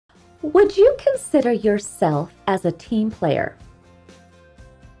Would you consider yourself as a team player?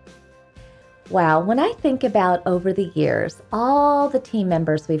 Wow, when I think about over the years, all the team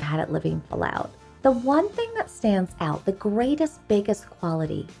members we've had at Living Full Out, the one thing that stands out, the greatest, biggest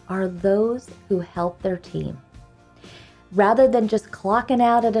quality, are those who help their team. Rather than just clocking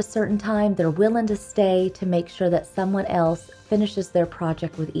out at a certain time, they're willing to stay to make sure that someone else finishes their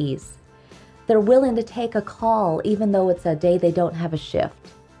project with ease. They're willing to take a call even though it's a day they don't have a shift.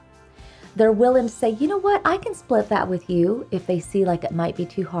 They're willing to say, you know what, I can split that with you if they see like it might be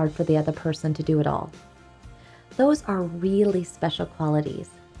too hard for the other person to do it all. Those are really special qualities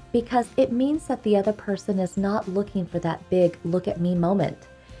because it means that the other person is not looking for that big look at me moment.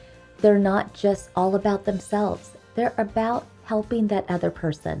 They're not just all about themselves. They're about helping that other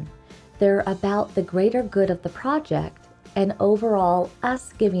person. They're about the greater good of the project and overall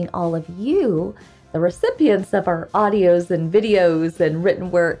us giving all of you, the recipients of our audios and videos and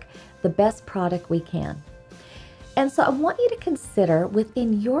written work, the best product we can. And so I want you to consider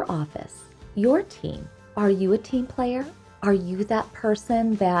within your office, your team, are you a team player? Are you that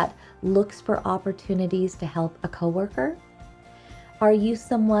person that looks for opportunities to help a coworker? Are you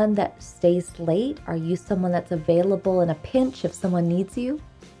someone that stays late? Are you someone that's available in a pinch if someone needs you?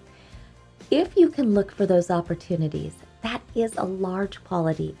 If you can look for those opportunities, that is a large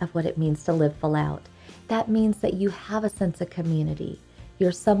quality of what it means to live full out. That means that you have a sense of community.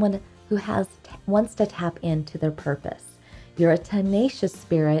 You're someone who wants to tap into their purpose. You're a tenacious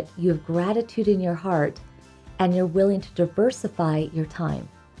spirit, you have gratitude in your heart, and you're willing to diversify your time.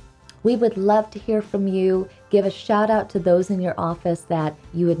 We would love to hear from you. Give a shout out to those in your office that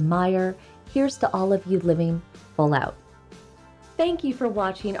you admire. Here's to all of you living full out. Thank you for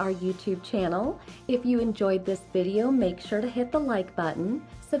watching our YouTube channel. If you enjoyed this video, make sure to hit the like button.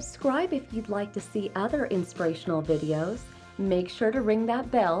 Subscribe if you'd like to see other inspirational videos. Make sure to ring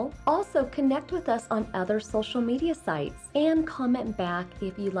that bell. Also connect with us on other social media sites and comment back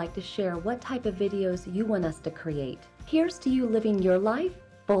if you'd like to share what type of videos you want us to create. Here's to you living your life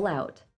full out.